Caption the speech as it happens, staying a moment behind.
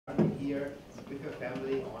year with your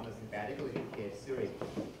family on a sabbatical leakage series.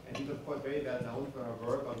 And she's of course very well known for her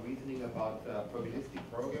work on reasoning about probabilistic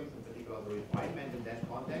programs, in particular the refinement in that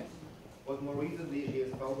context. But more recently, she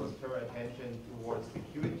has focused her attention towards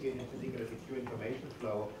security, and in particular secure information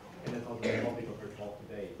flow, and that's also the topic of her talk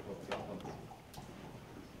today. Is that okay?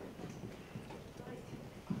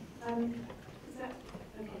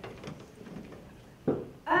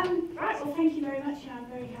 Right. Well, thank you very much. I'm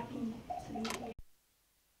very happy to be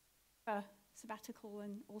here. Sabbatical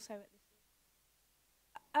and also at this.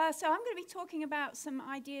 So I'm going to be talking about some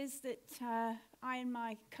ideas that I and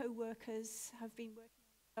my co-workers have been working on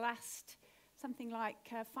the last something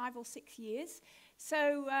like 5 or 6 years.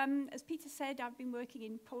 So as Peter said, I've been working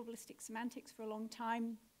in probabilistic semantics for a long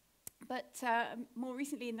time, but more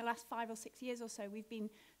recently in the last 5 or 6 years or so, we've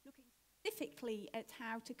been looking specifically at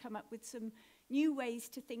how to come up with some new ways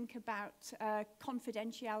to think about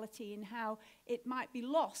confidentiality and how it might be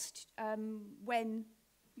lost when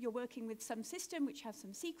you're working with some system which has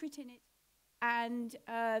some secret in it, and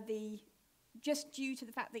just due to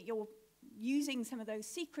the fact that you're using some of those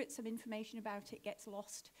secrets, some information about it gets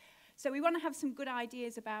lost. So we want to have some good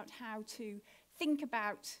ideas about how to think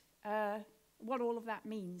about what all of that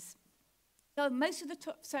means. So most of the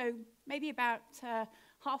so maybe about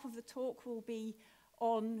half of the talk will be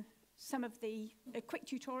on some of a quick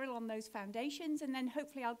tutorial on those foundations, and then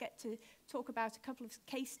hopefully I'll get to talk about a couple of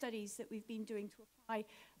case studies that we've been doing to apply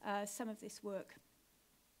some of this work.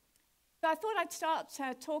 So I thought I'd start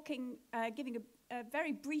giving a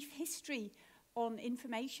very brief history on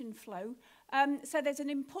information flow. So there's an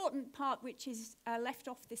important part which is left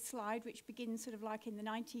off this slide, which begins sort of like in the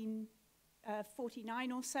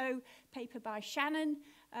 1949 or so, paper by Shannon.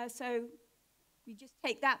 So we just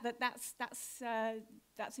take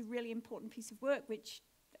that's a really important piece of work, which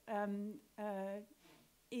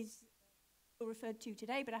is referred to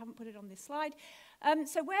today, but I haven't put it on this slide.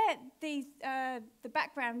 So where the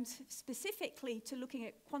background specifically to looking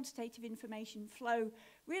at quantitative information flow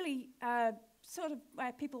really sort of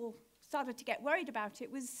where people started to get worried about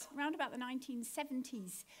it was around about the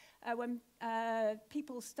 1970s when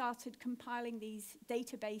people started compiling these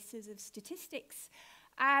databases of statistics.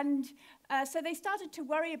 And so they started to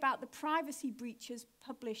worry about the privacy breaches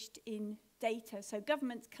published in data. So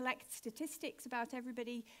governments collect statistics about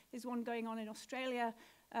everybody. There's one going on in Australia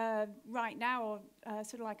right now, or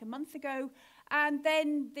sort of like a month ago. And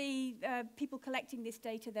then the people collecting this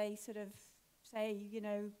data, they sort of say, you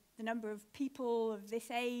know, the number of people of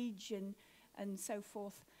this age and so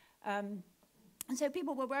forth. And so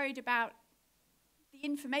people were worried about the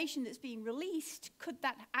information that's being released. Could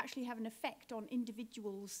that actually have an effect on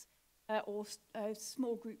individuals or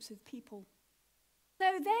small groups of people?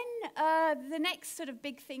 So then the next sort of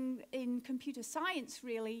big thing in computer science,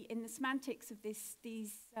 really, in the semantics of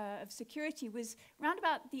of security, was around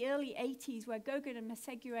about the early 80s, where Goguen and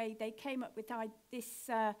McIver, they came up with this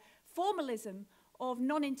formalism of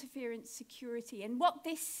non-interference security. And what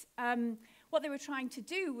they were trying to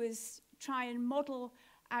do was try and model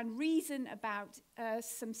and reason about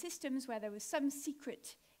some systems where there was some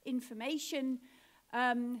secret information.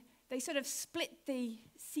 They sort of split the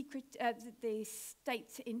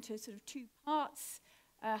state into sort of 2 parts: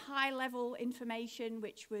 high-level information,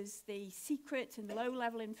 which was the secret, and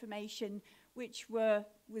low-level information, which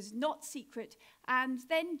was not secret. And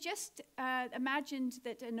then just imagined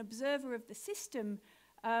that an observer of the system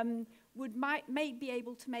may be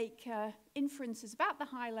able to make inferences about the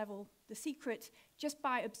high level, the secret, just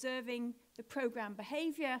by observing the program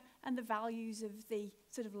behavior and the values of the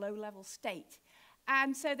sort of low-level state.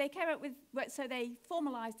 And so they came up with, so they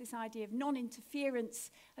formalized this idea of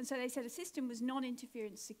non-interference. And so they said a system was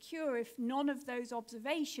non-interference secure if none of those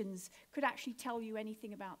observations could actually tell you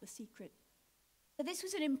anything about the secret. So this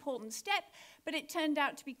was an important step, but it turned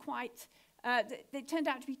out to be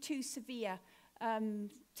too severe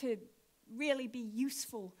to really be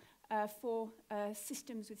useful for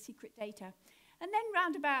systems with secret data. And then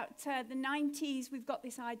round about the 90s, we've got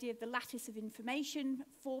this idea of the lattice of information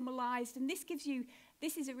formalized. And this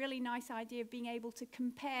is a really nice idea of being able to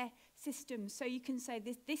compare systems. So you can say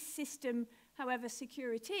this system, however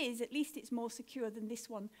secure it is, at least it's more secure than this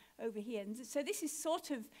one over here. And so this is sort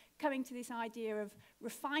of coming to this idea of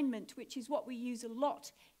refinement, which is what we use a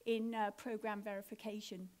lot in program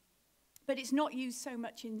verification. But it's not used so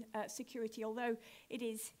much in security, although it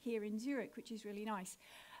is here in Zurich, which is really nice.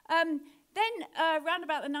 Then, around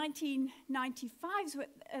about the 1995s,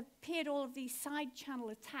 appeared all of these side channel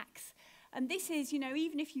attacks. And this is, you know,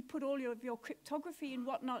 even if you put all of your cryptography and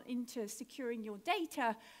whatnot into securing your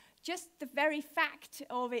data, just the very fact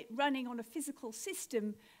of it running on a physical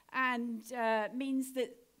system and means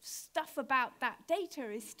that stuff about that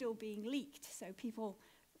data is still being leaked. So people,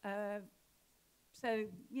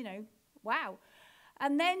 you know, wow.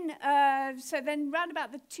 And then, so then round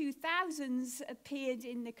about the 2000s appeared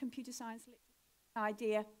in the computer science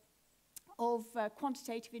idea of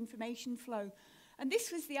quantitative information flow. And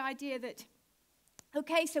this was the idea that,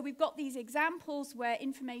 okay, so we've got these examples where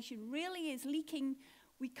information really is leaking.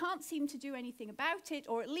 We can't seem to do anything about it,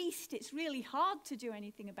 or at least it's really hard to do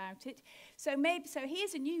anything about it. So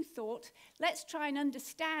here's a new thought. Let's try and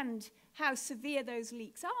understand how severe those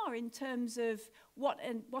leaks are in terms of what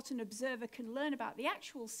an observer can learn about the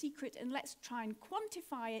actual secret, and let's try and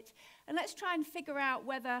quantify it, and let's try and figure out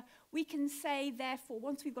whether we can say, therefore,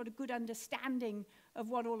 once we've got a good understanding of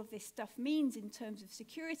what all of this stuff means in terms of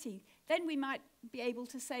security, then we might be able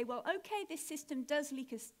to say, well, okay, this system does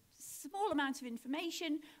leak a small amount of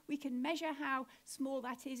information, we can measure how small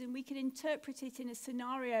that is, and we can interpret it in a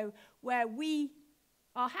scenario where we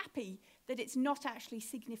are happy that it's not actually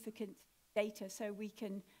significant data, so we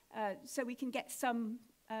can get some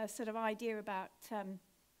sort of idea about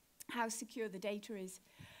how secure the data is.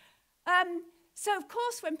 So of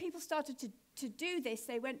course, when people started to do this,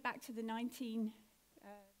 they went back to the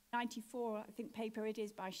 1994, I think, paper it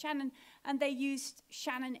is by Shannon, and they used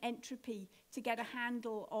Shannon entropy to get a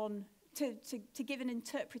handle on, to give an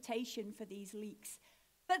interpretation for these leaks.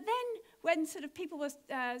 But then when sort of people was,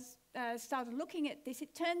 started looking at this,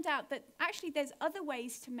 it turned out that actually there's other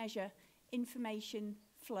ways to measure information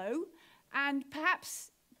flow, and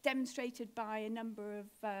perhaps demonstrated by a number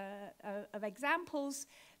of examples,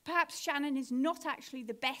 perhaps Shannon is not actually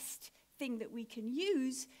the best thing that we can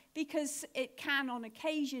use, because it can on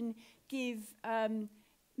occasion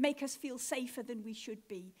make us feel safer than we should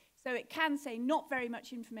be. So it can say not very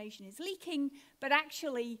much information is leaking, but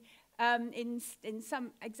actually in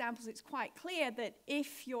some examples it's quite clear that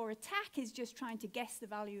if your attack is just trying to guess the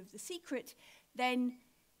value of the secret, then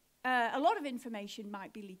a lot of information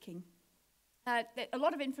might be leaking. A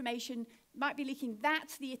lot of information might be leaking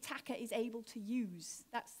that the attacker is able to use.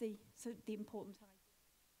 That's the important idea.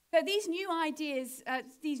 So these new ideas,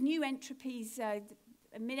 these new entropies,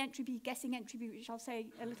 mid-entropy, guessing entropy, which I'll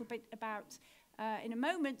say a little bit about in a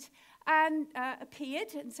moment, and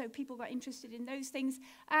appeared, and so people got interested in those things.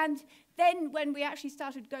 And then when we actually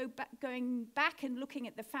started going back and looking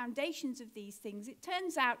at the foundations of these things, it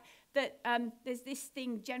turns out that there's this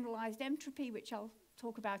thing, generalized entropy, which I'll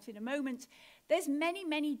talk about in a moment. There's many,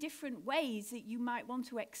 many different ways that you might want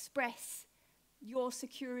to express your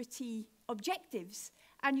security objectives,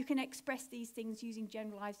 and you can express these things using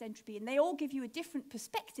generalized entropy, and they all give you a different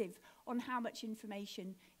perspective on how much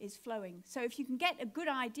information is flowing. So if you can get a good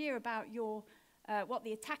idea about your what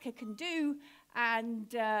the attacker can do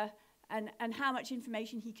and how much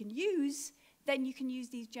information he can use, then you can use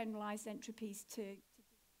these generalized entropies to give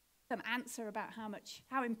some answer about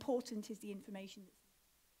how important is the information.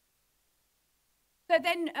 So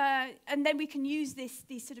then, and then we can use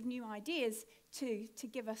these sort of new ideas to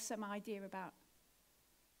give us some idea about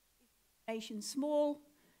information small,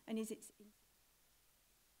 and is it.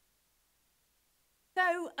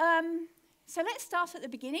 So let's start at the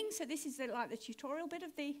beginning. So this is like the tutorial bit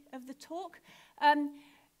of the talk.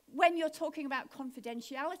 When you're talking about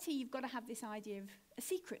confidentiality, you've got to have this idea of a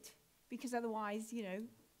secret, because otherwise, you know,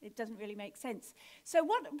 it doesn't really make sense. So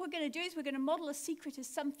what we're going to do is we're going to model a secret as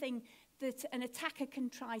something that an attacker can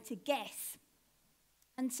try to guess.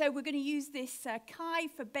 And so we're going to use this chi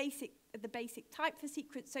for the basic type for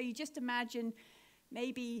secrets. So you just imagine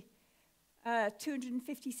maybe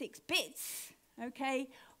 256 bits, okay,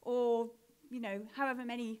 or you know, however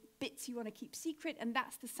many bits you want to keep secret, and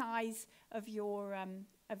that's the size of your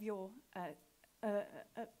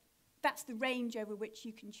that's the range over which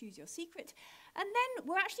you can choose your secret. And then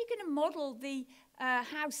we're actually going to model the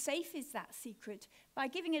how safe is that secret by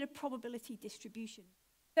giving it a probability distribution.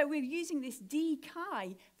 So we're using this d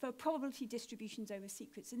chi for probability distributions over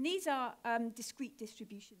secrets, and these are discrete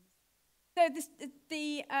distributions. So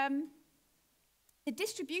the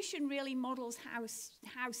distribution really models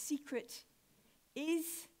how secret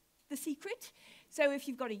is the secret. So if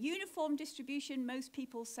you've got a uniform distribution, most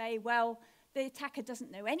people say, well, the attacker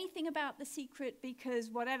doesn't know anything about the secret because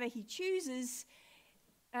whatever he chooses,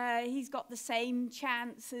 he's got the same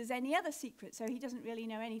chance as any other secret, so he doesn't really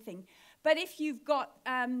know anything. But if you've got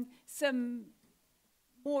some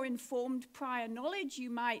more informed prior knowledge,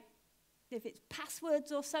 you might, if it's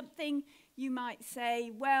passwords or something, you might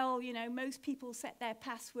say, well, you know, most people set their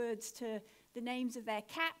passwords to the names of their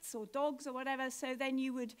cats or dogs or whatever, so then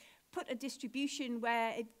you would put a distribution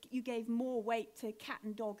where you gave more weight to cat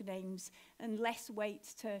and dog names and less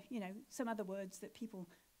weight to, you know, some other words that people.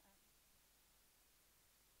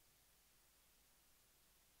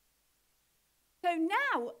 So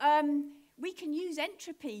now we can use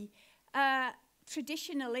entropy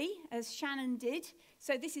traditionally, as Shannon did.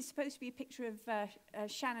 So this is supposed to be a picture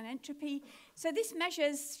of Shannon entropy. So this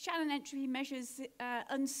measures, Shannon entropy measures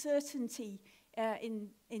uncertainty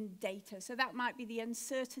in data. So that might be the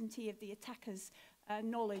uncertainty of the attacker's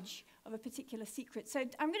knowledge of a particular secret. So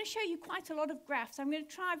I'm going to show you quite a lot of graphs. I'm going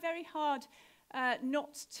to try very hard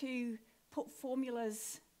not to put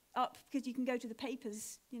formulas up, because you can go to the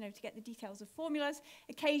papers, you know, to get the details of formulas.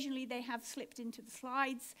 Occasionally they have slipped into the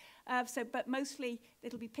slides, but mostly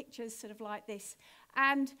it'll be pictures sort of like this.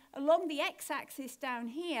 And along the x-axis down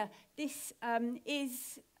here, this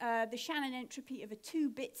is the Shannon entropy of a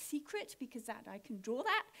 2-bit secret, because that I can draw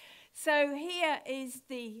that. So here is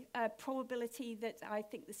the probability that I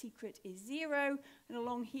think the secret is 0, and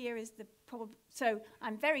along here is the probability. So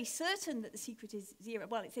I'm very certain that the secret is 0.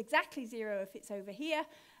 Well, it's exactly 0 if it's over here,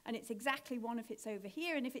 and it's exactly 1 if it's over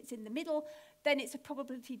here, and if it's in the middle, then it's a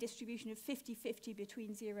probability distribution of 50-50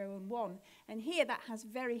 between 0 and 1. And here that has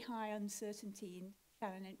very high uncertainty in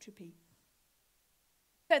Shannon entropy.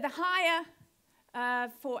 So the higher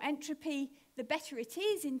for entropy, the better it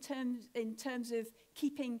is in terms of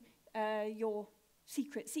keeping your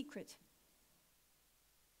secret.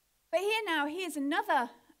 But here now, here's another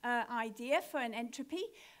idea for an entropy.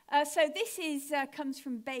 So this comes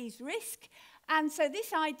from Bayes' risk. And so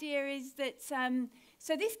this idea is that,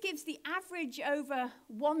 so this gives the average over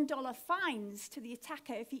 $1 fines to the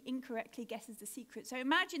attacker if he incorrectly guesses the secret. So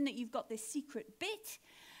imagine that you've got this secret bit,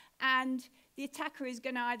 and the attacker is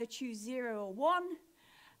going to either choose 0 or 1.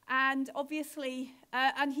 And obviously,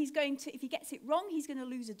 and he's going to, if he gets it wrong, he's going to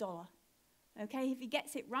lose $1. Okay, if he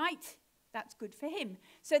gets it right, that's good for him.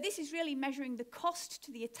 So this is really measuring the cost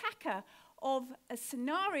to the attacker of a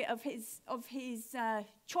scenario of his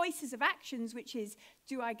choices of actions, which is,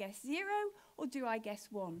 do I guess 0 or do I guess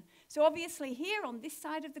 1? So obviously here on this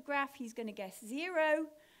side of the graph, he's going to guess 0,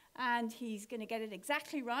 and he's going to get it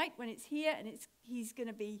exactly right when it's here, and he's going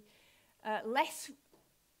to be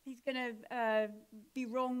he's going to be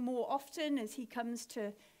wrong more often as he comes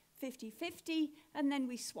to 50-50, and then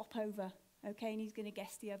we swap over, okay, and he's going to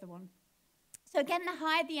guess the other one. So again, the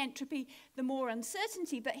higher the entropy, the more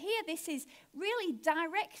uncertainty. But here, this is really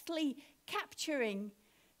directly capturing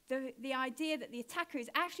the idea that the attacker is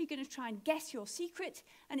actually going to try and guess your secret,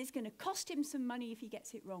 and it's going to cost him some money if he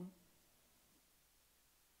gets it wrong.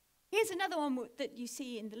 Here's another one that you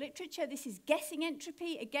see in the literature. This is guessing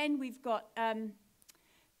entropy. Again, we've got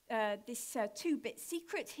this 2-bit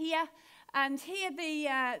secret here. And here,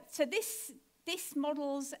 so this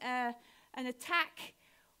models an attack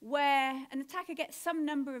where an attacker gets some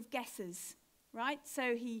number of guesses, right?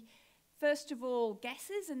 So he, first of all,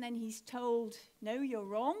 guesses, and then he's told, no, you're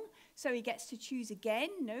wrong. So he gets to choose again,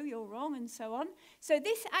 no, you're wrong, and so on. So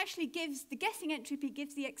this actually gives, the guessing entropy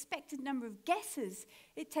gives the expected number of guesses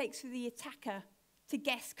it takes for the attacker to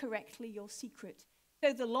guess correctly your secret.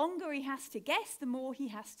 So the longer he has to guess, the more he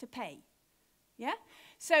has to pay. Yeah?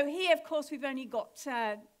 So here, of course, we've only got,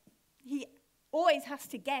 he always has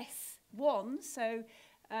to guess 1, so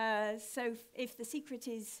if the secret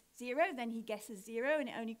is 0, then he guesses 0, and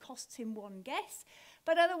it only costs him 1 guess.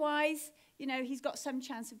 But otherwise, you know, he's got some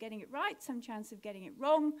chance of getting it right, some chance of getting it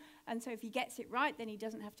wrong. And so if he gets it right, then he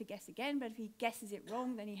doesn't have to guess again. But if he guesses it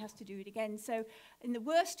wrong, then he has to do it again. So in the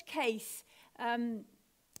worst case,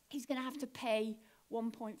 he's going to have to pay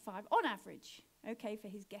 1.5 on average, okay, for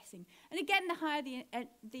his guessing. And again, the higher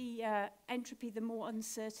the entropy, the more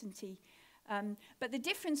uncertainty. But the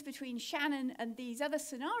difference between Shannon and these other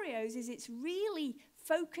scenarios is it's really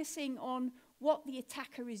focusing on what the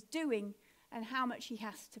attacker is doing and how much he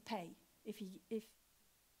has to pay.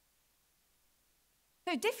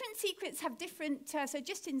 So different secrets have different, so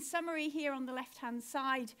just in summary here on the left-hand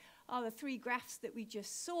side are the 3 graphs that we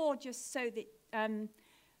just saw, just so that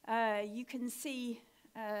you can see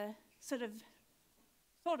sort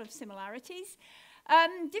of similarities.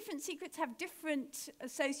 Different secrets have different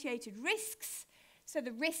associated risks. So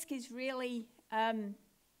the risk is really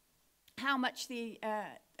how much the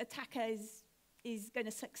attacker is going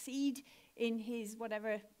to succeed in his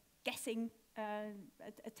whatever guessing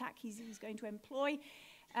attack he's going to employ.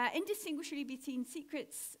 Indistinguishably between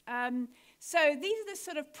secrets. So these are the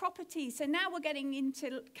sort of properties. So now we're getting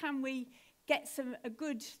into, can we get a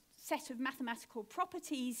good set of mathematical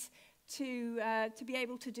properties to be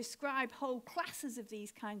able to describe whole classes of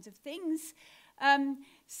these kinds of things.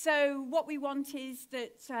 So what we want is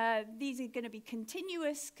that these are going to be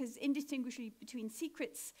continuous, because indistinguishably between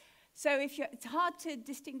secrets. So it's hard to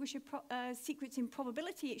distinguish secrets in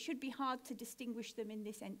probability, it should be hard to distinguish them in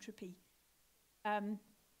this entropy.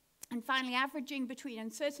 And finally, averaging between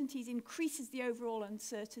uncertainties increases the overall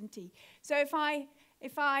uncertainty. So if I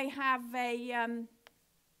have a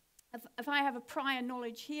prior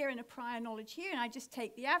knowledge here and a prior knowledge here, and I just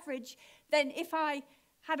take the average, then if I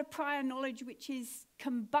had a prior knowledge which is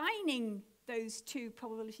combining those two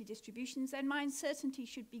probability distributions, then my uncertainty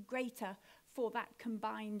should be greater for that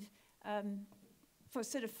combined, for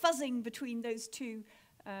sort of fuzzing between those two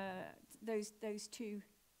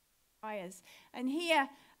priors. And here,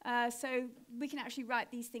 so we can actually write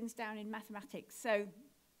these things down in mathematics. So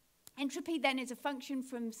entropy then is a function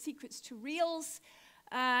from secrets to reals.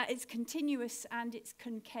 It's continuous and it's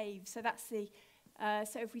concave. So that's the,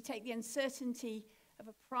 so if we take the uncertainty of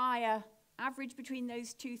a prior average between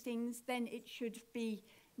those two things, then it should be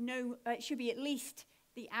at least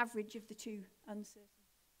the average of the two uncertainties.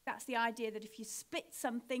 That's the idea that if you split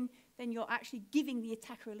something, then you're actually giving the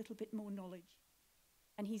attacker a little bit more knowledge.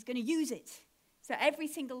 And he's going to use it. So every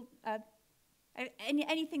single,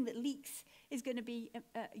 anything that leaks is going to be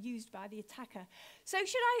used by the attacker. So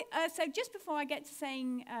so just before I get to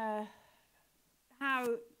saying how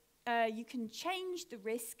you can change the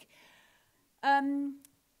risk, I'm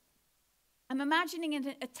imagining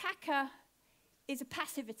an attacker is a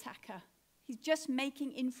passive attacker. He's just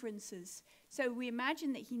making inferences. So we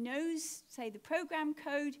imagine that he knows, say, the program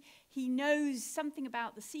code. He knows something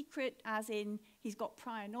about the secret, as in he's got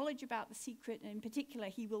prior knowledge about the secret. And in particular,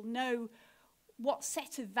 he will know what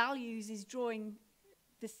set of values is drawing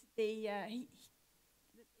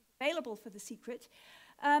available for the secret.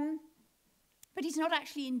 But he's not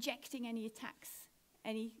actually injecting any attacks,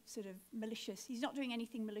 any sort of malicious. He's not doing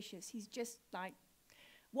anything malicious. He's just like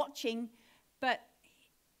watching, but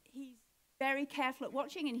he's very careful at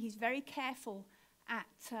watching, and he's very careful at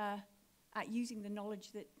using the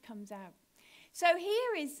knowledge that comes out. So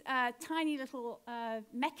here is a tiny little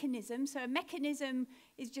mechanism. So a mechanism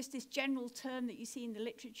is just this general term that you see in the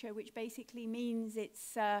literature, which basically means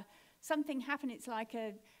it's something happened. It's like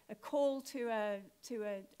a call to a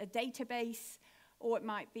database, or it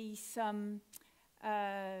might be some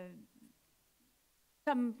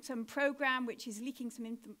program which is leaking some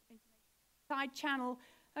information side channel.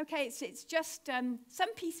 Okay, it's just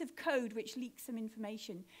some piece of code which leaks some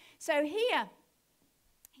information. So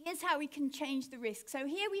here's how we can change the risk. So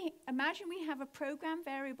here we imagine we have a program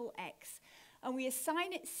variable x, and we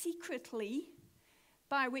assign it secretly,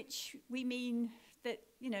 by which we mean that,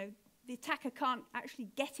 you know, the attacker can't actually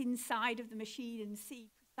get inside of the machine and see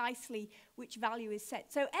precisely which value is set.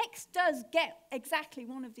 So x does get exactly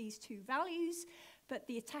one of these two values, but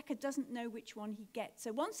the attacker doesn't know which one he gets.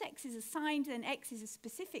 So once x is assigned, then x is a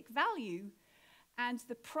specific value, and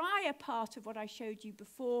the prior part of what I showed you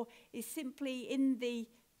before is simply in the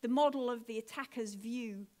model of the attacker's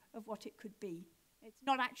view of what it could be. It's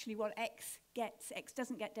not actually what x gets. X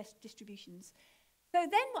doesn't get distributions. So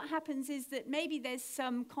then what happens is that maybe there's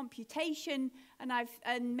some computation,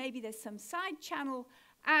 and maybe there's some side channel,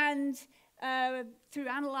 and through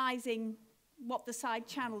analyzing what the side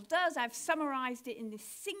channel does, I've summarized it in this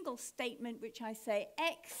single statement, which I say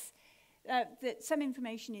x, that some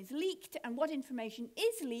information is leaked. And what information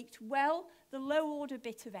is leaked? Well, the low order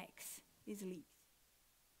bit of x is leaked.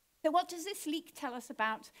 So what does this leak tell us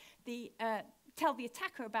about tell the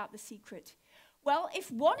attacker about the secret? Well,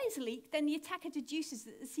 if 1 is leaked, then the attacker deduces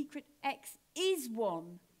that the secret x is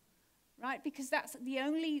 1, right? Because that's the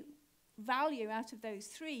only value out of those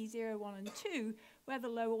three, 0, 1, and 2, where the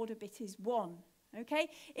low order bit is 1, okay?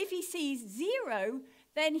 If he sees 0,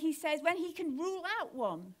 then he says, when he can rule out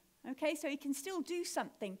 1, okay? So he can still do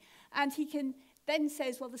something, and he can then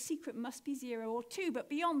says, well, the secret must be 0 or 2, but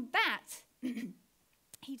beyond that,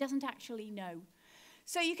 he doesn't actually know.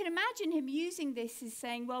 So you can imagine him using this as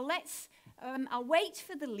saying, well, I'll wait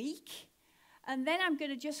for the leak, and then I'm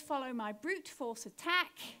going to just follow my brute force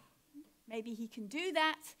attack. Maybe he can do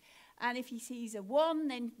that. And if he sees a 1,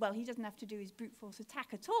 then, well, he doesn't have to do his brute force attack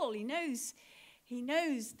at all. He knows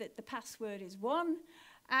that the password is 1.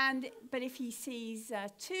 But if he sees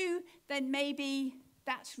 2, then maybe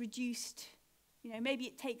that's reduced. You know, maybe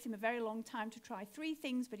it takes him a very long time to try 3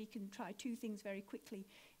 things, but he can try 2 things very quickly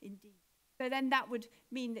indeed. So then that would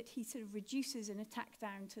mean that he sort of reduces an attack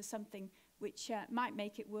down to something which might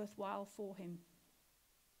make it worthwhile for him.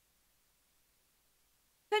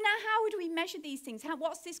 So now how would we measure these things?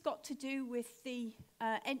 What's this got to do with the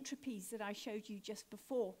entropies that I showed you just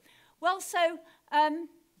before? Well, so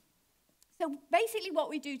basically what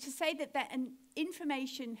we do to say that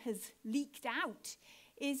information has leaked out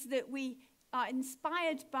is that we are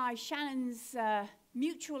inspired by Shannon's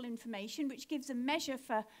mutual information, which gives a measure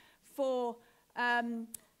for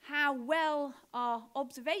how well our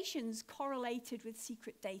observations correlated with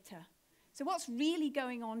secret data. So what's really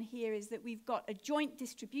going on here is that we've got a joint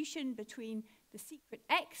distribution between the secret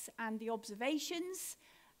X and the observations.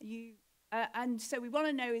 And so we want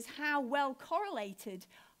to know is how well correlated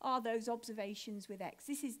are those observations with X.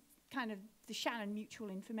 This is kind of the Shannon mutual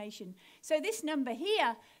information. So this number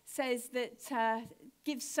here says that,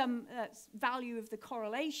 gives some value of the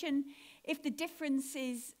correlation. If the difference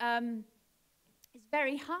is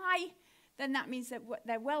very high, then that means that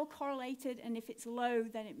they're well correlated, and if it's low,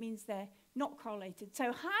 then it means they're not correlated.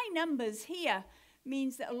 So high numbers here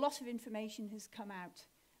means that a lot of information has come out.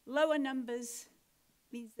 Lower numbers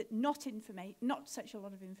means that not such a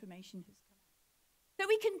lot of information has come out. So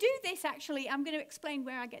we can do this, actually. I'm going to explain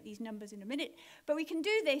where I get these numbers in a minute, but we can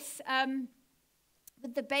do this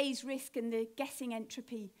with the Bayes risk and the guessing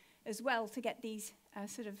entropy as well to get these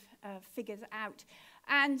figures out.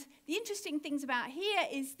 And the interesting things about here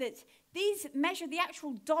is that these measure the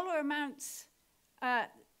actual dollar amounts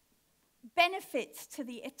benefit to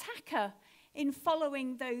the attacker in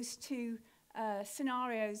following those two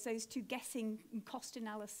scenarios, those two guessing and cost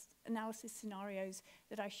analysis scenarios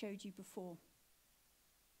that I showed you before.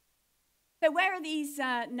 So where are these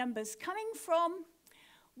numbers coming from?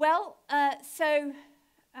 Well, show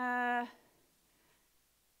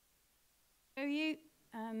you.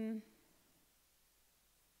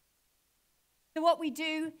 So what we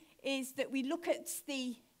do is that we look at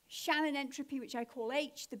the Shannon entropy, which I call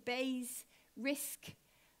H, the Bayes risk,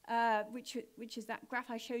 which is that graph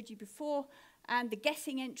I showed you before, and the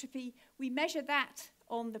guessing entropy. We measure that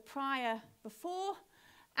on the prior before,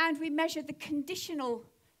 and we measure the conditional,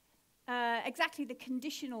 exactly the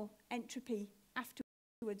conditional entropy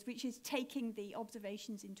afterwards, which is taking the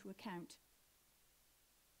observations into account.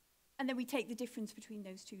 And then we take the difference between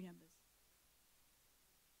those two numbers.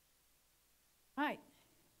 Right.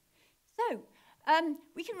 So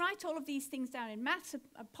we can write all of these things down in maths.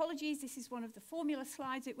 Apologies, this is one of the formula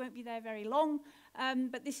slides. It won't be there very long,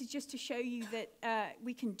 but this is just to show you that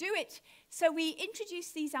we can do it. So we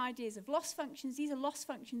introduce these ideas of loss functions. These are loss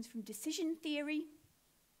functions from decision theory.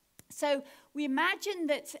 So we imagine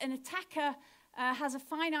that an attacker has a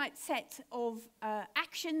finite set of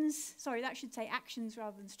actions. Sorry, that should say actions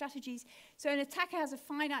rather than strategies. So an attacker has a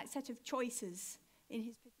finite set of choices in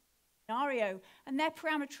his scenario, and they're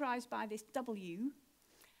parameterized by this W.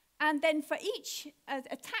 And then for each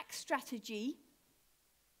attack strategy,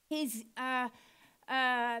 then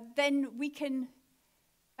we can,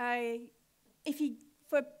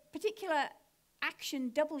 for a particular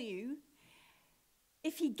action W,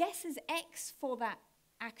 if he guesses X for that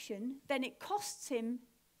action, then it costs him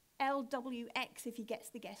LWX if he gets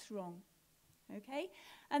the guess wrong. Okay?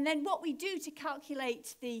 And then what we do to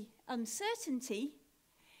calculate the uncertainty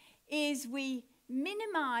is we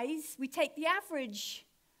minimize, we take the average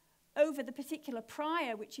over the particular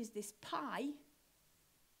prior, which is this pi,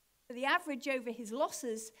 so the average over his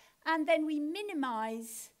losses, and then we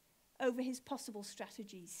minimize over his possible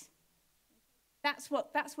strategies.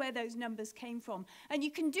 That's where those numbers came from. And you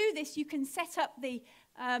can do this, you can set up the,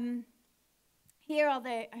 here are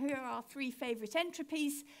our three favorite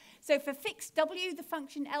entropies. So for fixed W, the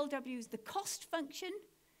function LW is the cost function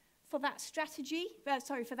for that strategy,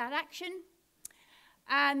 for that action.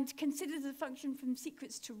 And consider the function from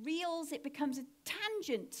secrets to reals, it becomes a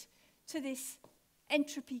tangent to this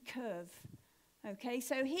entropy curve. Okay,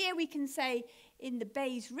 so here we can say in the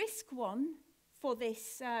Bayes risk one, for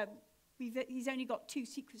this, he's only got two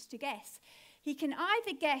secrets to guess. He can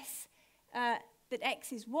either guess that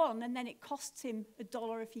X is 1, and then it costs him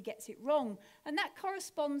 $1 if he gets it wrong. And that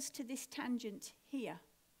corresponds to this tangent here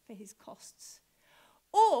for his costs.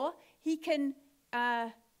 Or he can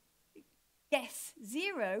guess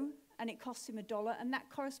 0, and it costs him $1, and that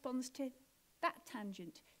corresponds to that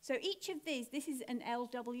tangent. So each of these, this is an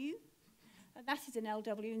LW, and that is an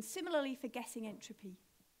LW, and similarly for guessing entropy.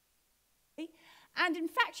 Okay? And in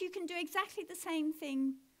fact, you can do exactly the same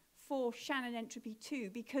thing for Shannon entropy too,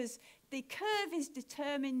 because the curve is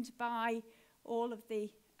determined by all of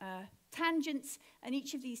the tangents, and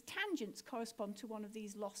each of these tangents correspond to one of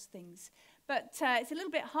these loss things. But it's a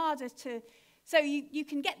little bit harder to, so you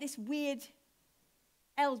can get this weird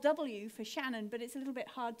LW for Shannon, but it's a little bit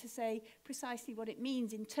hard to say precisely what it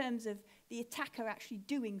means in terms of the attacker actually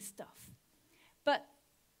doing stuff. But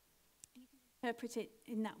you can interpret it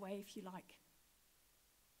in that way if you like.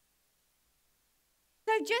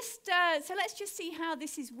 So let's just see how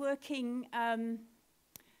this is working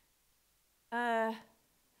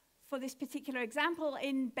for this particular example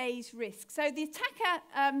in Bayes risk. So the attacker,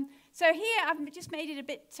 so here I've just made it a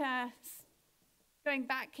bit going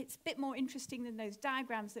back, it's a bit more interesting than those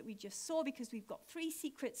diagrams that we just saw because we've got 3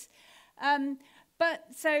 secrets.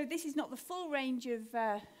 So this is not the full range of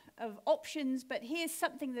options, but here's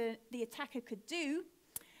something that the attacker could do.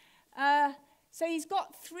 So he's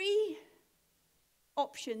got 3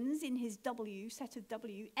 options in his W, set of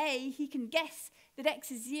W. A, he can guess that X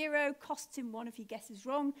is 0, costs him 1 if he guesses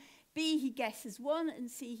wrong. B, he guesses 1, and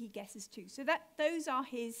C, he guesses 2. So those are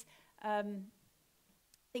his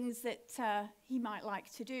things that he might like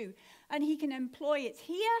to do. And he can employ it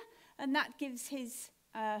here, and that gives his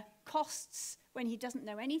costs when he doesn't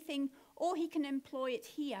know anything, or he can employ it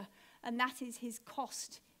here, and that is his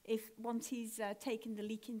cost once he's taken the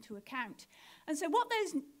leak into account. And so what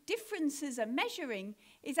those differences are measuring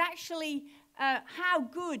is actually how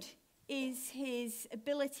good is his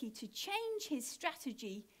ability to change his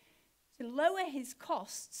strategy to lower his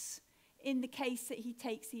costs in the case that he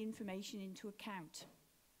takes the information into account.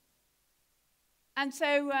 And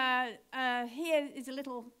so here is a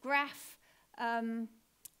little graph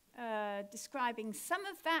describing some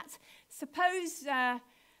of that. Suppose,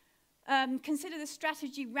 consider the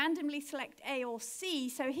strategy randomly select A or C.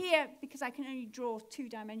 So here, because I can only draw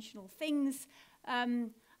 2-dimensional things,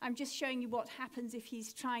 I'm just showing you what happens if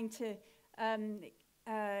he's trying to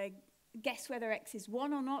guess whether X is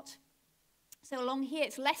 1 or not. So along here,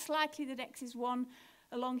 it's less likely that X is 1.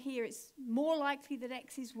 Along here, it's more likely that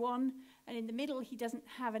X is 1. And in the middle, he doesn't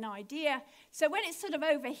have an idea. So when it's sort of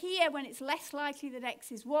over here, when it's less likely that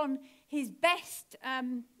X is 1, his best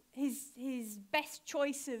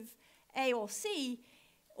choice of A or C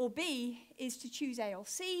or B is to choose A or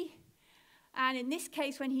C. And in this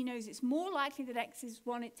case, when he knows it's more likely that X is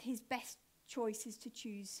 1, his best choice is to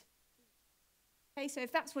choose. Okay, so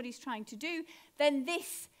if that's what he's trying to do, then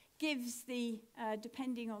this gives the,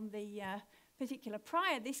 depending on the particular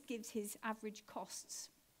prior, this gives his average costs.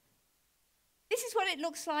 This is what it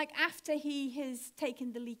looks like after he has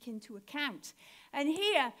taken the leak into account. And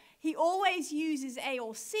here, he always uses A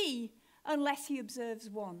or C unless he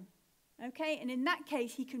observes 1. Okay, and in that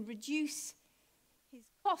case, he can reduce his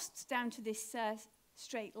costs down to this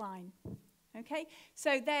straight line. Okay,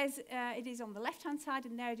 so there's, it is on the left-hand side,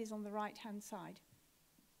 and there it is on the right-hand side.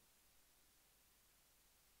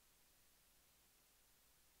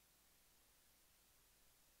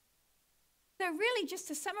 So really, just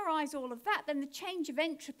to summarize all of that, then the change of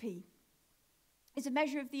entropy is a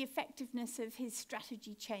measure of the effectiveness of his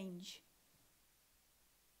strategy change.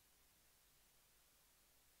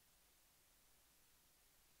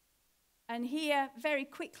 And here, very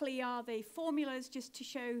quickly, are the formulas just to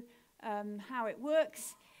show how it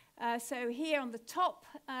works. So here on the top,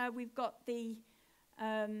 we've got the,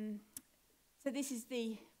 so this is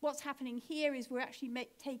the, what's happening here is we're actually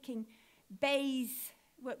taking Bayes,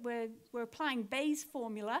 we're applying Bayes'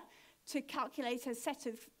 formula to calculate a set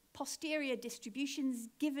of posterior distributions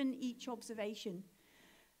given each observation.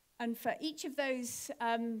 And for each of those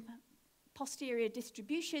posterior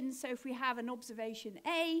distributions, so if we have an observation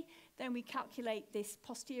A, then we calculate this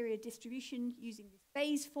posterior distribution using this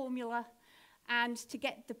Bayes formula. And to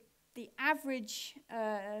get the average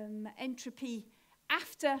entropy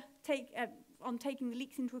after on taking the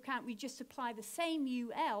leaks into account, we just apply the same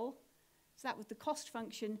UL, so that was the cost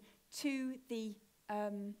function, to the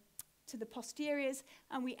posteriors,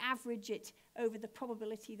 and we average it over the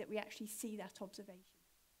probability that we actually see that observation.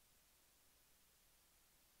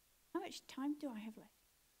 How much time do I have left?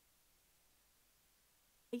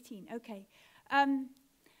 18, okay.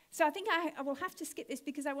 So I think I will have to skip this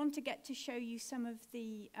because I want to get to show you some of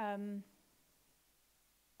the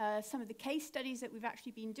case studies that we've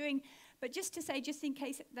actually been doing. But just to say, just in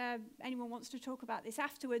case anyone wants to talk about this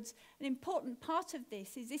afterwards, an important part of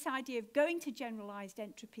this is this idea of going to generalized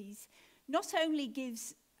entropies not only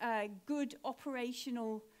gives good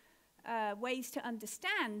operational ways to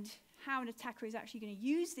understand how an attacker is actually going to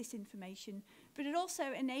use this information, but it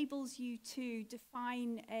also enables you to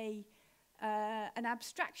define an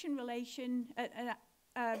abstraction relation,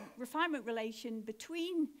 a refinement relation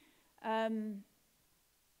between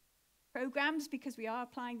programs, because we are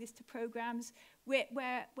applying this to programs,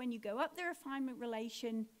 where when you go up the refinement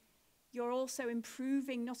relation, you're also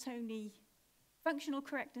improving not only functional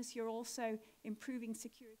correctness, you're also improving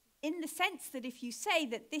security. In the sense that if you say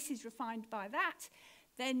that this is refined by that,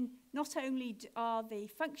 then not only are the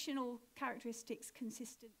functional characteristics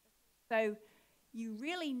consistent, so you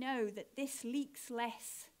really know that this leaks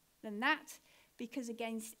less than that, because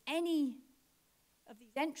against any of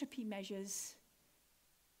these entropy measures,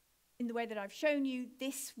 in the way that I've shown you,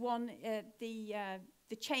 this one, the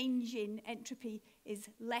change in entropy is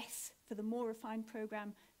less for the more refined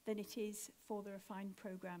program than it is for the refined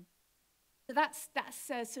program. So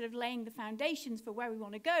that's sort of laying the foundations for where we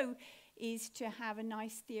want to go, is to have a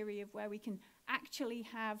nice theory of where we can actually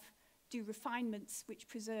do refinements which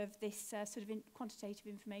preserve this sort of quantitative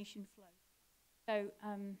information flow. So,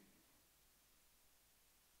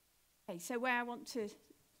 okay, so where I want to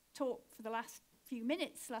talk for the last 15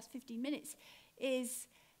 minutes, is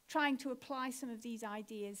trying to apply some of these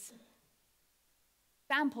ideas,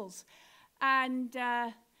 examples. And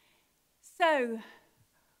so,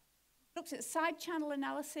 looked at side channel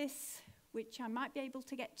analysis, which I might be able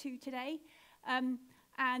to get to today,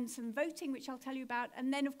 and some voting, which I'll tell you about.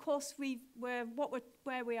 And then, of course, where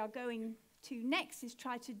we are going to next is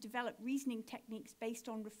try to develop reasoning techniques based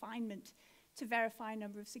on refinement to verify a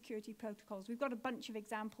number of security protocols. We've got a bunch of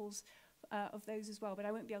examples of those as well, but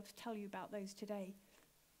I won't be able to tell you about those today.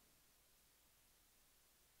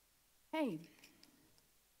 Okay,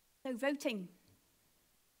 so voting.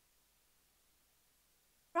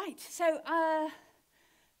 Right, so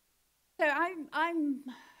I'm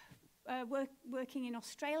working in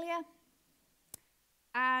Australia,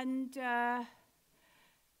 and there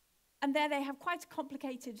they have quite a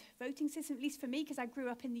complicated voting system, at least for me, because I grew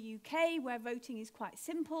up in the UK, where voting is quite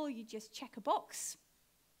simple. You just check a box.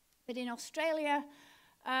 But in Australia,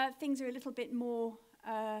 things are a little bit more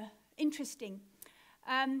interesting.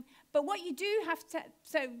 But what you do have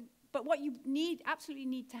to, but what you absolutely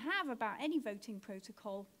need to have about any voting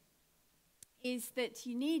protocol is that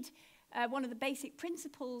you need, one of the basic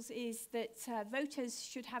principles is that voters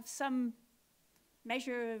should have some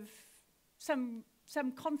measure of, some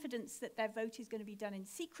confidence that their vote is going to be done in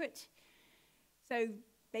secret. So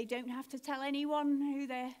they don't have to tell anyone who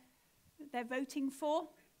they're voting for.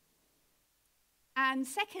 And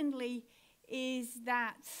secondly is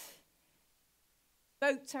that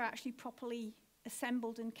votes are actually properly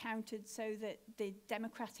assembled and counted so that the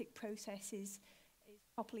democratic process is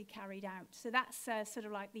properly carried out. So that's sort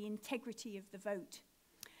of like the integrity of the vote.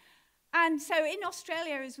 And so in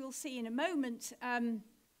Australia, as we'll see in a moment,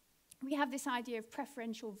 we have this idea of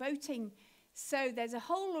preferential voting. So there's a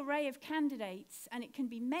whole array of candidates, and it can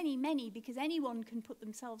be many, many, because anyone can put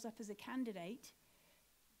themselves up as a candidate,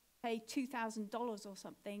 pay $2,000 or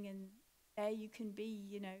something, and there you can be,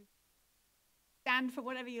 you know, stand for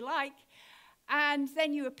whatever you like. And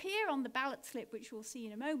then you appear on the ballot slip, which we'll see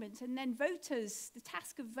in a moment, and then voters, the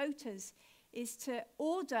task of voters is to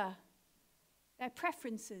order their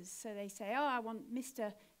preferences. So they say, oh, I want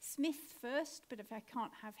Mr. Smith first, but if I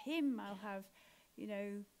can't have him, I'll have, you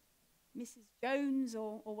know, Mrs. Jones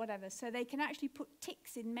or whatever. So they can actually put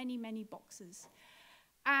ticks in many, many boxes.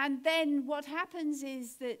 And then what happens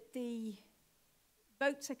is that the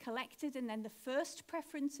votes are collected, and then the first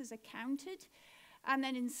preferences are counted. And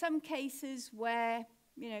then in some cases where,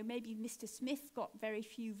 you know, maybe Mr. Smith got very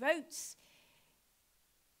few votes,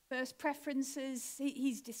 first preferences,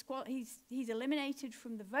 he's eliminated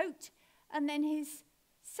from the vote, and then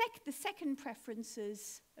the second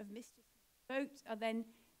preferences of Mr. Smith's vote are then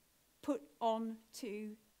put on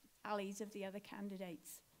to the tallies of the other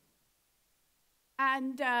candidates.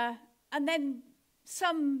 And then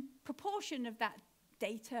some proportion of that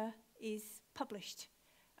data is published.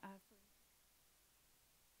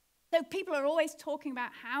 So people are always talking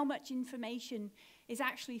about how much information is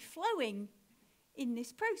actually flowing in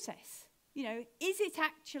this process. You know,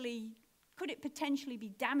 could it potentially be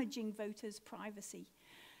damaging voters' privacy?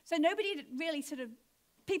 So nobody had really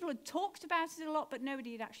people had talked about it a lot, but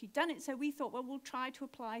nobody had actually done it. So we thought, well, we'll try to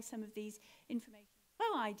apply some of these information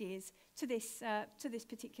flow ideas to this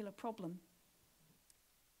particular problem.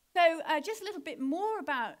 So just a little bit more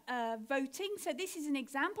about voting. So this is an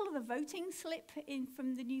example of a voting slip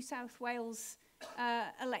from the New South Wales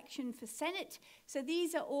election for Senate. So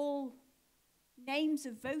these are all names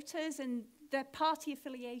of voters, and their party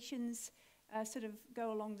affiliations sort of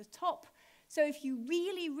go along the top. So if you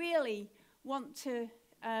really, really want to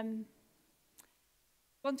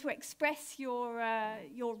express your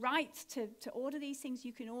right to order these things,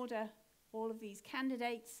 you can order all of these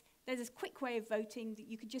candidates. There's a quick way of voting that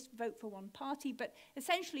you could just vote for one party, but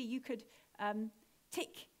essentially you could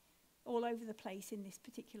tick all over the place in this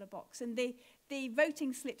particular box. And the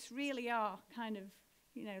voting slips really are kind of,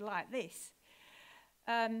 you know, like this.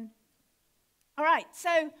 All right,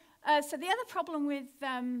 so the other problem with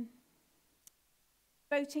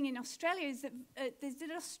voting in Australia is that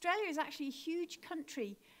Australia is actually a huge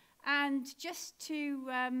country, and just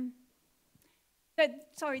to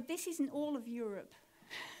sorry, this isn't all of Europe.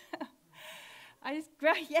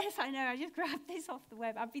 Yes, I know. I just grabbed this off the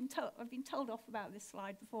web. I've been told off about this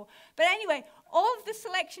slide before. But anyway, of the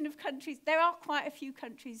selection of countries, there are quite a few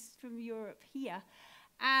countries from Europe here,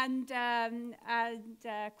 and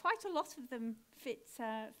quite a lot of them fit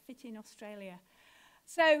in Australia.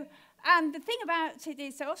 So, and the thing about it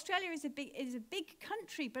is, so Australia is a big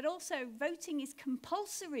country, but also voting is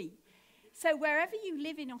compulsory. So wherever you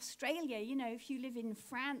live in Australia, you know, if you live in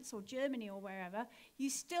France or Germany or wherever, you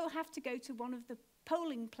still have to go to one of the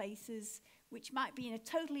polling places, which might be in a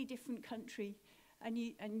totally different country, and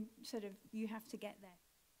you have to get there.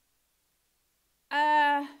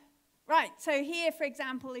 Right, so here, for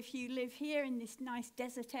example, if you live here in this nice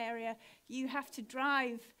desert area, you have to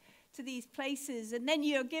drive to these places, and then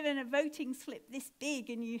you're given a voting slip this big,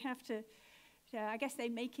 and you have to, I guess they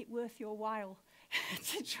make it worth your while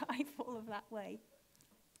to drive all of that way.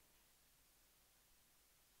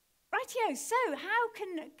 Rightio, so how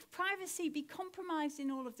can privacy be compromised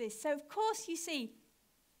in all of this? So of course you see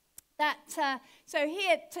that, so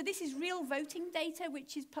this is real voting data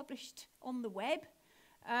which is published on the web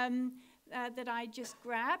that I just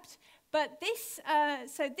grabbed. But this,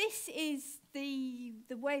 so this is the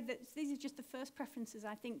way that, these are just the first preferences,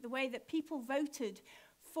 I think, the way that people voted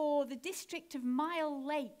for the district of Mile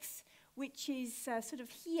Lakes, which is sort of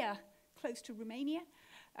here, close to Romania,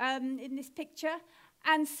 in this picture.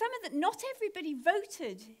 And not everybody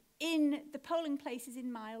voted in the polling places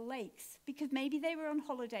in Mile Lakes, because maybe they were on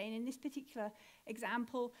holiday, and in this particular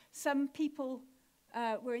example, some people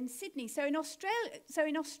were in Sydney. So in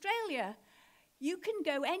Australia, you can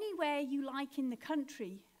go anywhere you like in the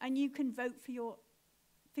country, and you can vote for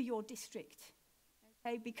your district,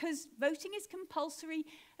 okay? Because voting is compulsory,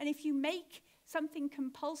 and if you make something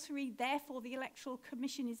compulsory, therefore the Electoral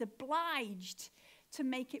Commission is obliged to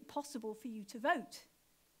make it possible for you to vote,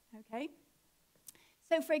 okay?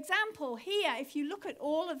 So, for example, here, if you look at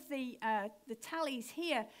all of the tallies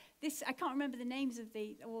here, this, I can't remember the names of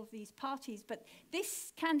all of these parties, but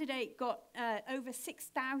this candidate got over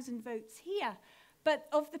 6,000 votes here. But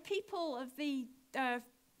of the people, of the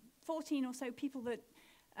 14 or so people that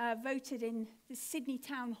voted in the Sydney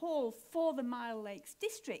Town Hall for the Mile Lakes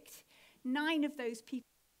district, 9 of those people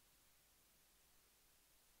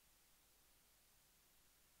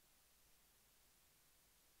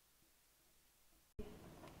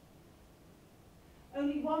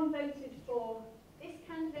only 1 voted for this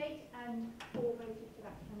candidate and 4 voted for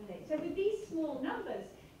that candidate. So with these small numbers,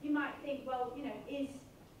 you might think, well, you know,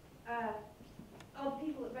 of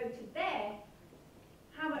people that voted there,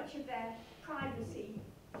 how much of their privacy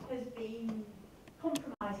has been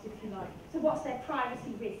compromised, if you like? So what's their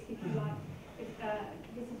privacy risk, if you like, if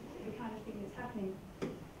this is the kind of thing that's happening?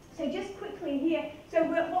 So just quickly here, so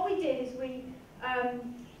what we did is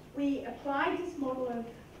we applied this model of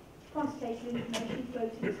quantitative information flow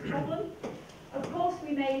to this problem. Of course,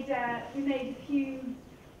 we made a few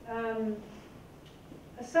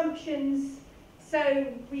assumptions.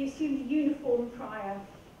 So we assumed a uniform prior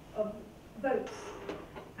of votes,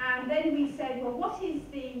 and then we said, well, what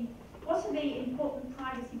are the important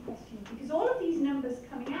privacy questions? Because all of these numbers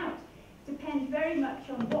coming out depend very much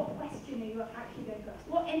on what question are you actually going to ask.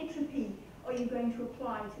 What entropy are you going to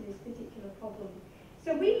apply to this particular problem?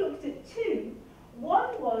 So we looked at 2.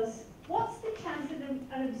 One was, what's the chance that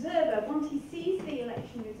an observer, once he sees the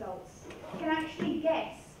election results, can actually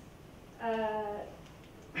guess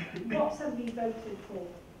what somebody voted for?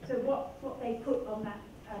 So what they put on that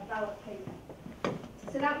ballot paper.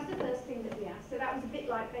 So that was the first thing that we asked. So that was a bit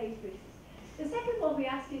like Bayes' risks. The second one we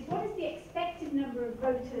asked is, what is the expected number of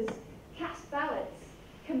voters cast ballots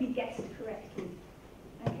can be guessed correctly?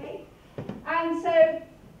 Okay? And so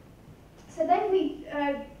then we,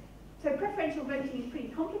 so preferential voting is pretty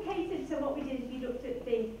complicated. So what we did is we looked at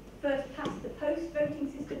the first past the post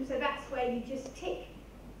voting system. So that's where you just tick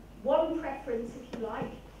one preference, if you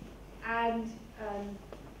like, and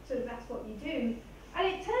sort of that's what you do. And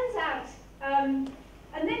it turns out, and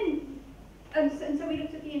so we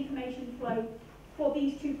looked at the information flow for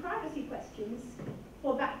these 2 privacy questions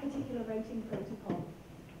for that particular voting protocol,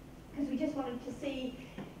 because we just wanted to see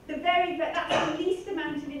that's the least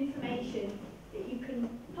amount of information that you can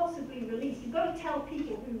possibly release. You've got to tell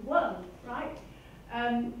people who won, right?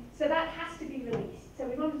 So that has to be released. So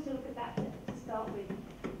we wanted to look at that to start with.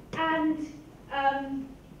 And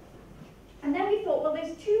then we thought, well,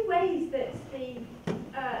 there's 2 ways that the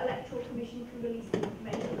Electoral Commission can release the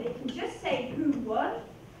information. They can just say who won,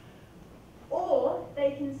 or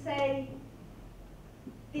they can say,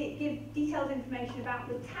 give detailed information about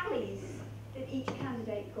the tallies that each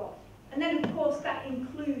candidate got. And then, of course, that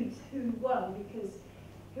includes who won, because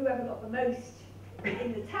whoever got the most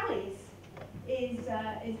in the tallies is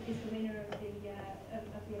the winner of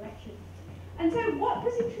the election. And so what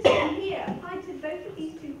was interesting here, applied to both of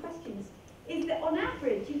these 2 questions, is that on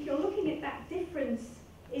average, if you're looking at that difference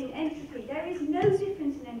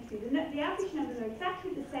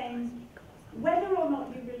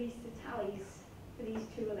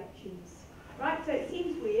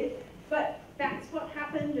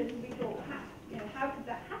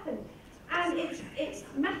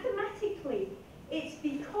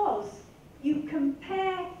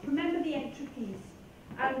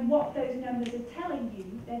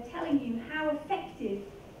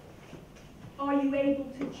are you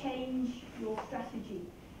able to change your strategy?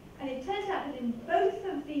 And it turns out that in both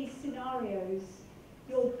of these scenarios,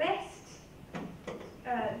 your best,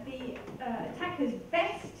 the attacker's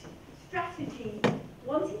best strategy,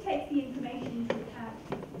 once he takes the information into account,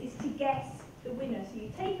 is to guess the winner. So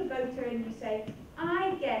you take a voter and you say,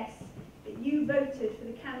 I guess that you voted for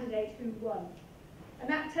the candidate who won. And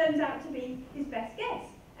that turns out to be his best guess.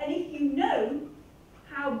 And if you know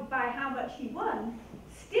by how much he won,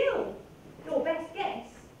 still your best guess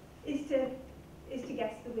is to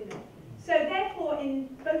guess the winner. So therefore, in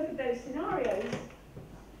both of those scenarios,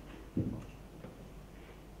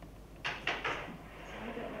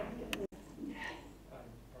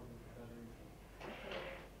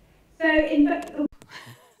 so in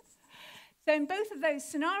both of those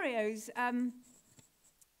scenarios,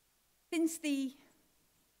 since the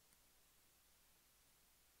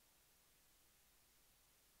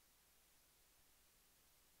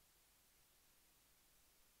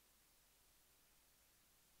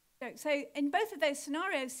So in both of those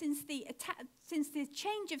scenarios, since the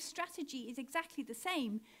change of strategy is exactly the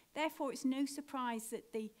same, therefore it's no surprise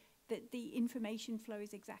that the information flow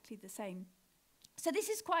is exactly the same. So this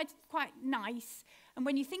is quite nice, and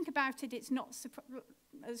when you think about it, it's not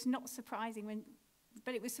surprising,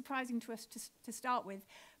 but it was surprising to us to start with.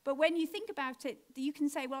 But when you think about it, you can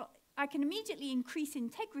say, well, I can immediately increase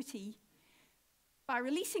integrity by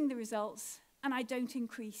releasing the results, and I don't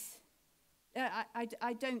increase.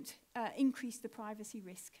 I don't increase the privacy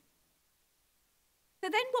risk. So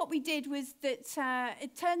then what we did was that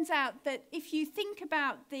it turns out that if you think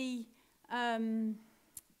about the kind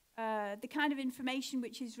of information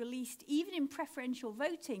which is released even in preferential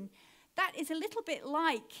voting, that is a little bit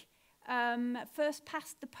like first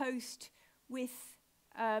past the post with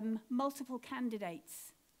multiple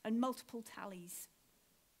candidates and multiple tallies.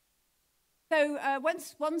 So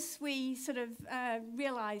once we sort of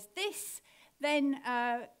realized this, then,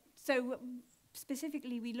 so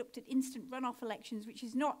specifically we looked at instant runoff elections, which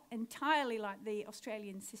is not entirely like the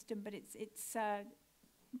Australian system, but it's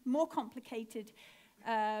more complicated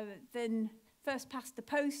than first past the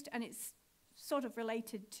post, and it's sort of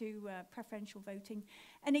related to preferential voting.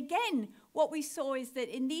 And again, what we saw is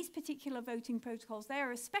that in these particular voting protocols, they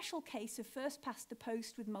are a special case of first past the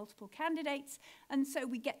post with multiple candidates, and so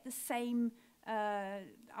we get the same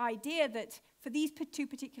idea that for these two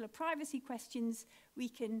particular privacy questions, we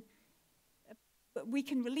can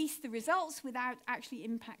release the results without actually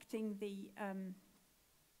impacting the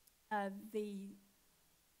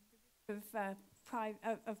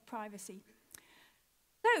of privacy.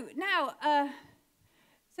 So now,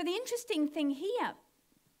 so the interesting thing here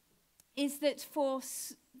is that for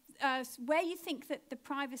where you think that the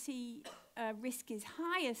privacy risk is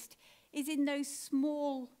highest is in those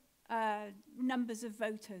small numbers of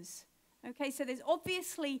voters. Okay, so there's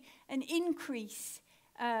obviously an increase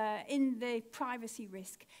in the privacy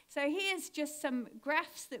risk. So here's just some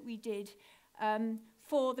graphs that we did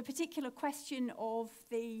for the particular question of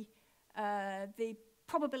the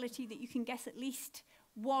probability that you can guess at least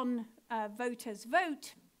one voter's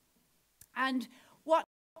vote. And what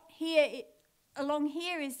here, along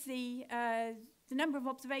here is the number of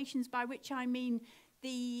observations, by which I mean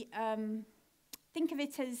the, think of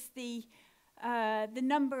it as the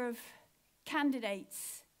number of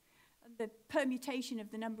candidates, the permutation of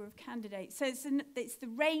the number of candidates. So it's the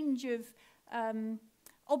range of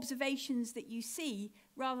observations that you see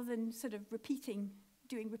rather than sort of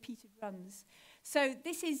doing repeated runs. So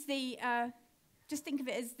this is the, just think of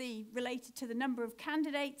it as the related to the number of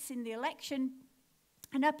candidates in the election.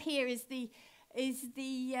 And up here is the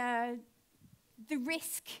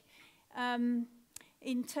risk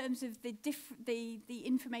in terms of the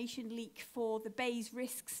information leak for the Bayes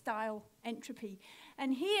risk style entropy.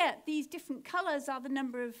 And here, these different colors are the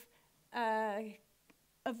number of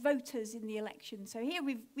voters in the election. So here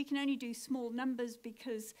we can only do small numbers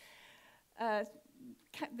because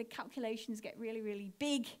the calculations get really, really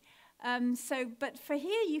big. But for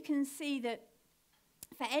here, you can see that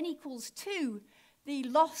for n equals 2, the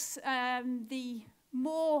loss, the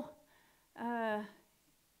more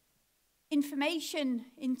information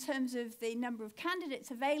in terms of the number of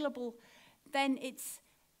candidates available, then it's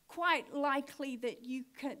quite likely that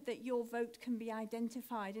that your vote can be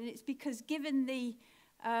identified. And it's because given the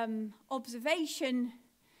observation,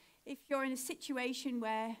 if you're in a situation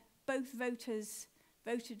where both voters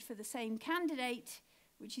voted for the same candidate,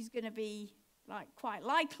 which is going to be quite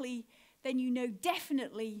likely, then you know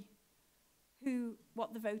definitely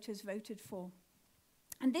what the voters voted for.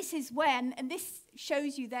 And this is when, and this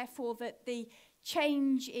shows you therefore that the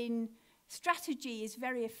change in strategy is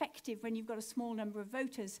very effective when you've got a small number of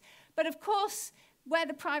voters. But of course, where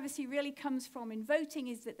the privacy really comes from in voting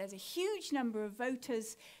is that there's a huge number of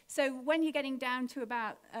voters. So when you're getting down to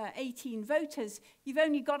about 18 voters, you've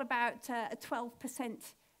only got about a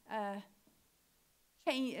 12%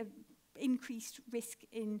 increased risk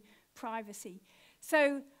in privacy.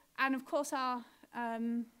 So, and of course our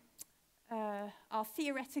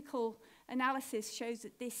theoretical analysis shows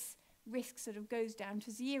that this risk sort of goes down to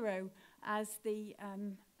zero as the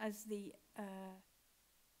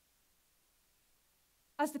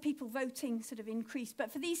people voting sort of increase.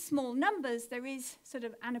 But for these small numbers, there is sort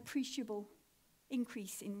of an appreciable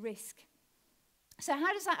increase in risk. So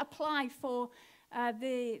how does that apply for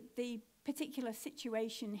the particular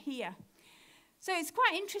situation here? So it's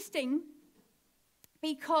quite interesting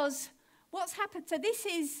because what's happened, so this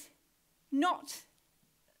is not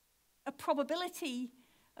a probability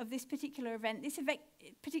of this particular event. This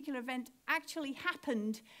particular event actually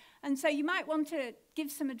happened. And so you might want to give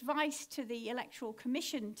some advice to the Electoral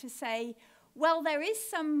Commission to say, well, there is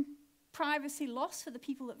some privacy loss for the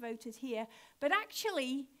people that voted here, but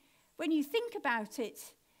actually, when you think about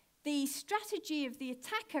it, the strategy of the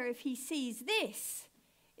attacker, if he sees this,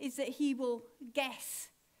 is that he will guess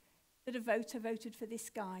that a voter voted for this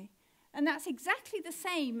guy. And that's exactly the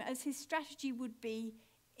same as his strategy would be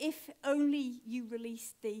if only you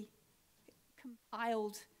released the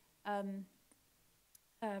compiled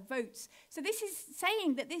votes. So this is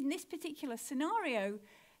saying that in this particular scenario,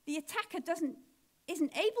 the attacker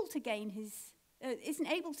isn't able to gain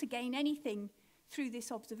anything through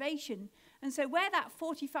this observation. And so where that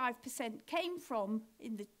 45% came from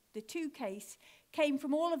in the 2 case came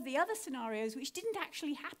from all of the other scenarios which didn't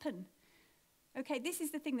actually happen. Okay, this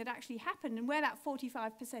is the thing that actually happened, and where that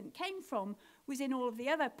 45% came from was in all of the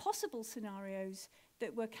other possible scenarios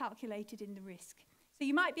that were calculated in the risk. So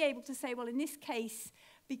you might be able to say, well, in this case,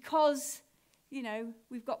 because, you know,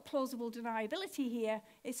 we've got plausible deniability here,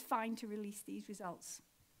 it's fine to release these results.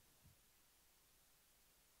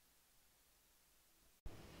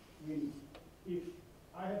 Means if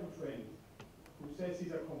I have a friend who says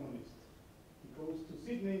he's a communist, he goes to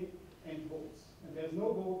Sydney and votes, and there's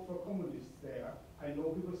no vote for communists there, I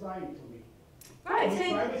know he was lying to me. Right,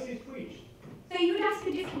 so privacy is breached. So you would ask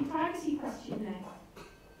a different privacy question there.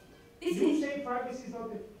 You say privacy is not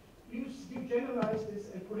you generalize this,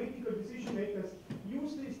 and political decision makers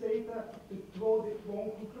use this data to draw the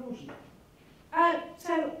wrong conclusion.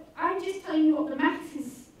 So I'm just telling you what the maths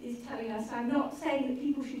is telling us. I'm not saying that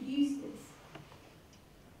people should use this.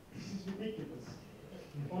 This is ridiculous,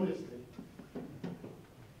 honestly.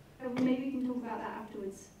 Maybe we can talk about that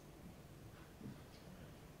afterwards.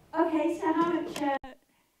 Okay, so how much...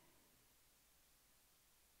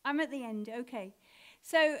 I'm at the end, okay.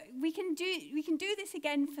 So we can do this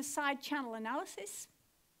again for side channel analysis.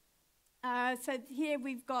 So here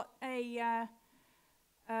we've got a...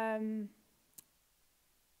 so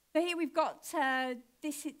here we've got,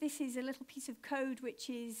 this is a little piece of code which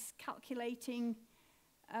is calculating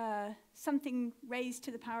something raised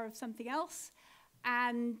to the power of something else.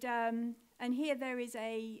 And here there is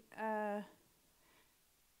a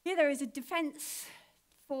defense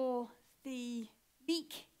for the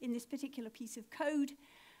leak in this particular piece of code.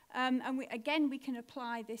 And again, we can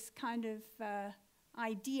apply this kind of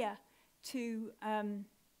idea to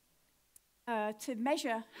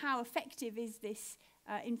measure how effective is this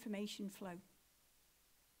information flow.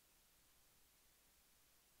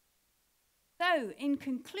 So, in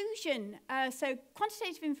conclusion, so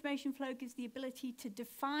quantitative information flow gives the ability to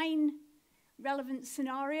define relevant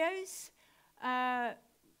scenarios.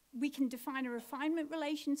 We can define a refinement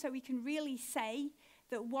relation, so we can really say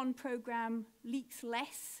that one program leaks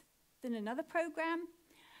less than another program.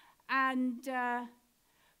 And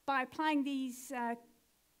by applying these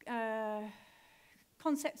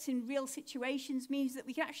concepts in real situations means that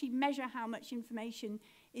we can actually measure how much information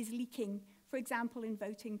is leaking, for example, in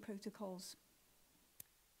voting protocols.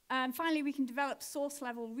 Finally, we can develop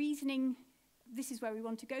source-level reasoning. This is where we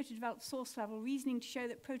want to go, to develop source-level reasoning to show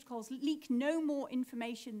that protocols leak no more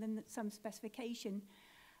information than some specification.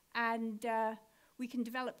 And we can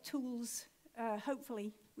develop tools,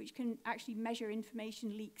 hopefully, which can actually measure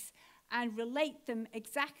information leaks and relate them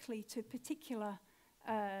exactly to particular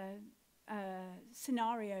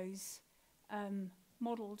scenarios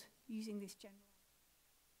modeled using this general.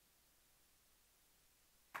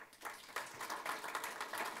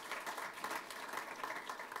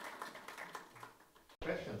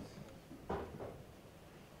 Questions?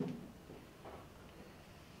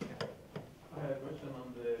 I have a question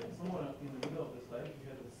on somewhere in the middle of the slide, you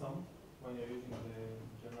had a sum when you're using the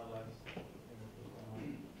generalized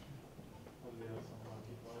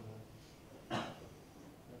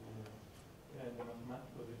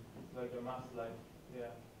like a mass slide.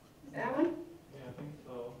 Yeah. That one? Yeah, I think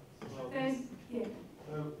so. So There's, yeah.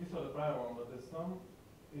 this was the prior one, but there's some.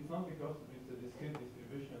 It's not because it's a discrete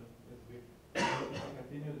distribution. It's because it's a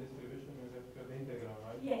continuous distribution. You have to get the integral,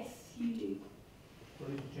 right? Yes, you do. So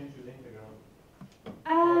if you change the integral,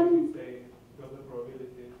 say because the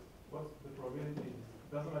probability. What's the probability?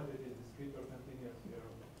 Doesn't matter if it's discrete or continuous here.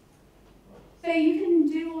 So you can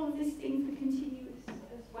do all of this thing for continuous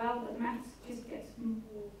as well, but maths just gets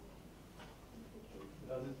more.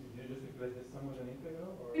 Does it? You just replace the sum with an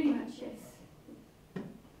integral, or? Pretty much, yes.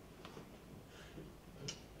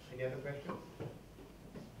 Any other questions?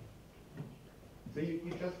 So you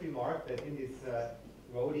just remarked that in this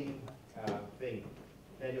voting thing,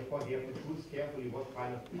 then of course you have to choose carefully what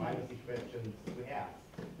kind of privacy questions to ask.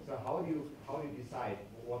 So how do you decide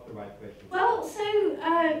what the right question is? Well, so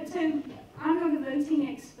I'm not a voting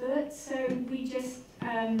expert, so we just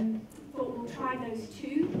thought we'll try those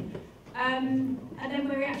two. And then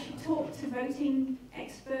when we actually talked to voting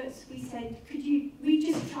experts, we said, we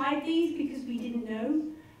just tried these because we didn't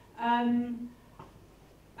know.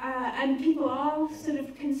 And people are sort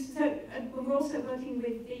of, we're also working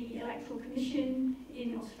with the Electoral Commission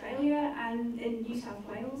in Australia and in New South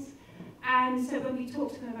Wales. And so when we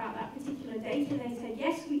talked to them about that particular data, they said,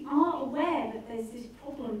 yes, we are aware that there's this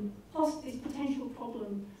problem, this potential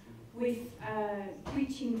problem with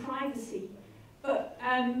breaching privacy, but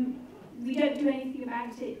we don't do anything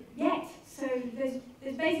about it yet. So there's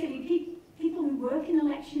basically people who work in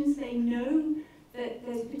elections, they know that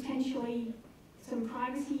there's potentially some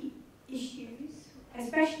privacy issues,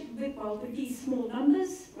 especially with these small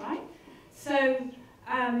numbers, right? So,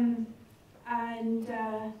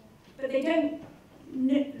 but they don't,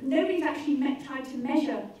 nobody's actually tried to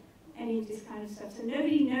measure any of this kind of stuff, so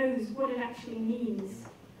nobody knows what it actually means.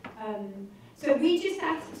 So we just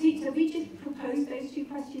proposed those two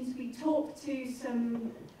questions. We talked to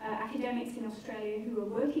some academics in Australia who are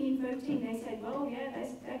working in voting. They said, well, yeah,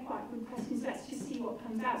 they're quite good questions. Let's just see what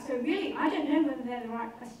comes out. So really, I don't know whether they're the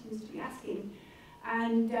right questions to be asking.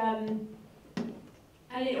 And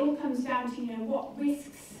it all comes down to, what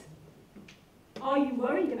risks are you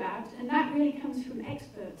worried about? And that really comes from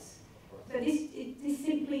experts. So this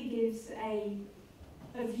simply gives a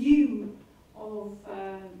view of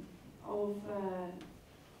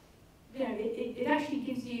it actually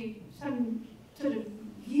gives you some sort of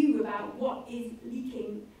view about what is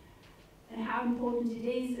leaking and how important it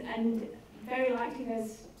is, and very likely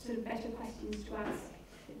there's sort of better questions to ask,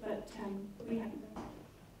 but we haven't.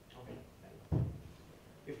 Okay.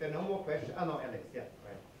 If there are no more questions, no, Alex, yeah,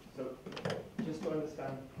 right. So, just to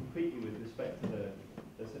understand completely with respect to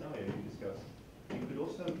the scenario you discussed, you could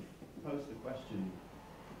also pose the question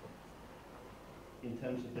in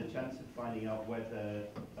terms of the chance of finding out whether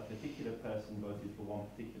a particular person voted for one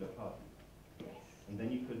particular party. Yes. And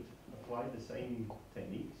then you could apply the same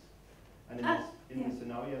techniques. And in the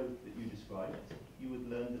scenario that you described, you would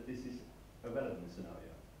learn that this is a relevant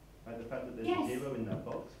scenario. Right? The fact that there's a zero in that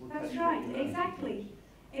box will tell you. That's right, exactly.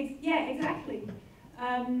 Yeah, exactly.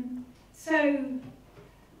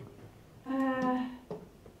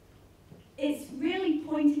 It's really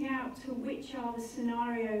pointing out to which are the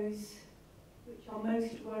scenarios which are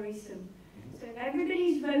most worrisome. So if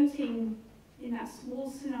everybody's voting in that small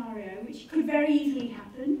scenario, which could very easily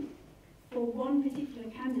happen for one particular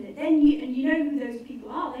candidate, then you know who those people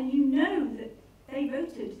are, then you know that they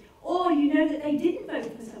voted, or you know that they didn't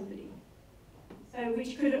vote for somebody. So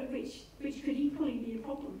which could equally be a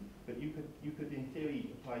problem. But you could in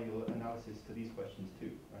theory apply your analysis to these questions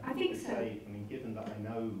too, right? I think so. Say, I mean, given that I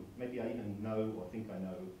know, maybe I even know or think I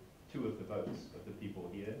know 2 of the votes of the people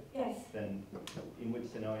here, yes. Then in which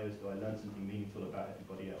scenarios do I learn something meaningful about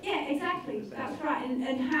everybody else? Yeah, exactly. That's right.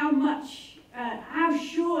 And how much, how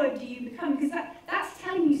sure do you become? Because that's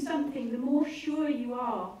telling you something. The more sure you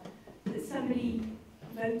are that somebody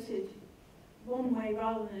voted one way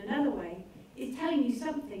rather than another way, is telling you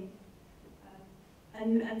something.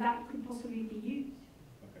 And that could possibly be used.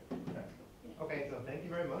 Okay, so thank you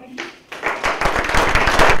very much. Thank you.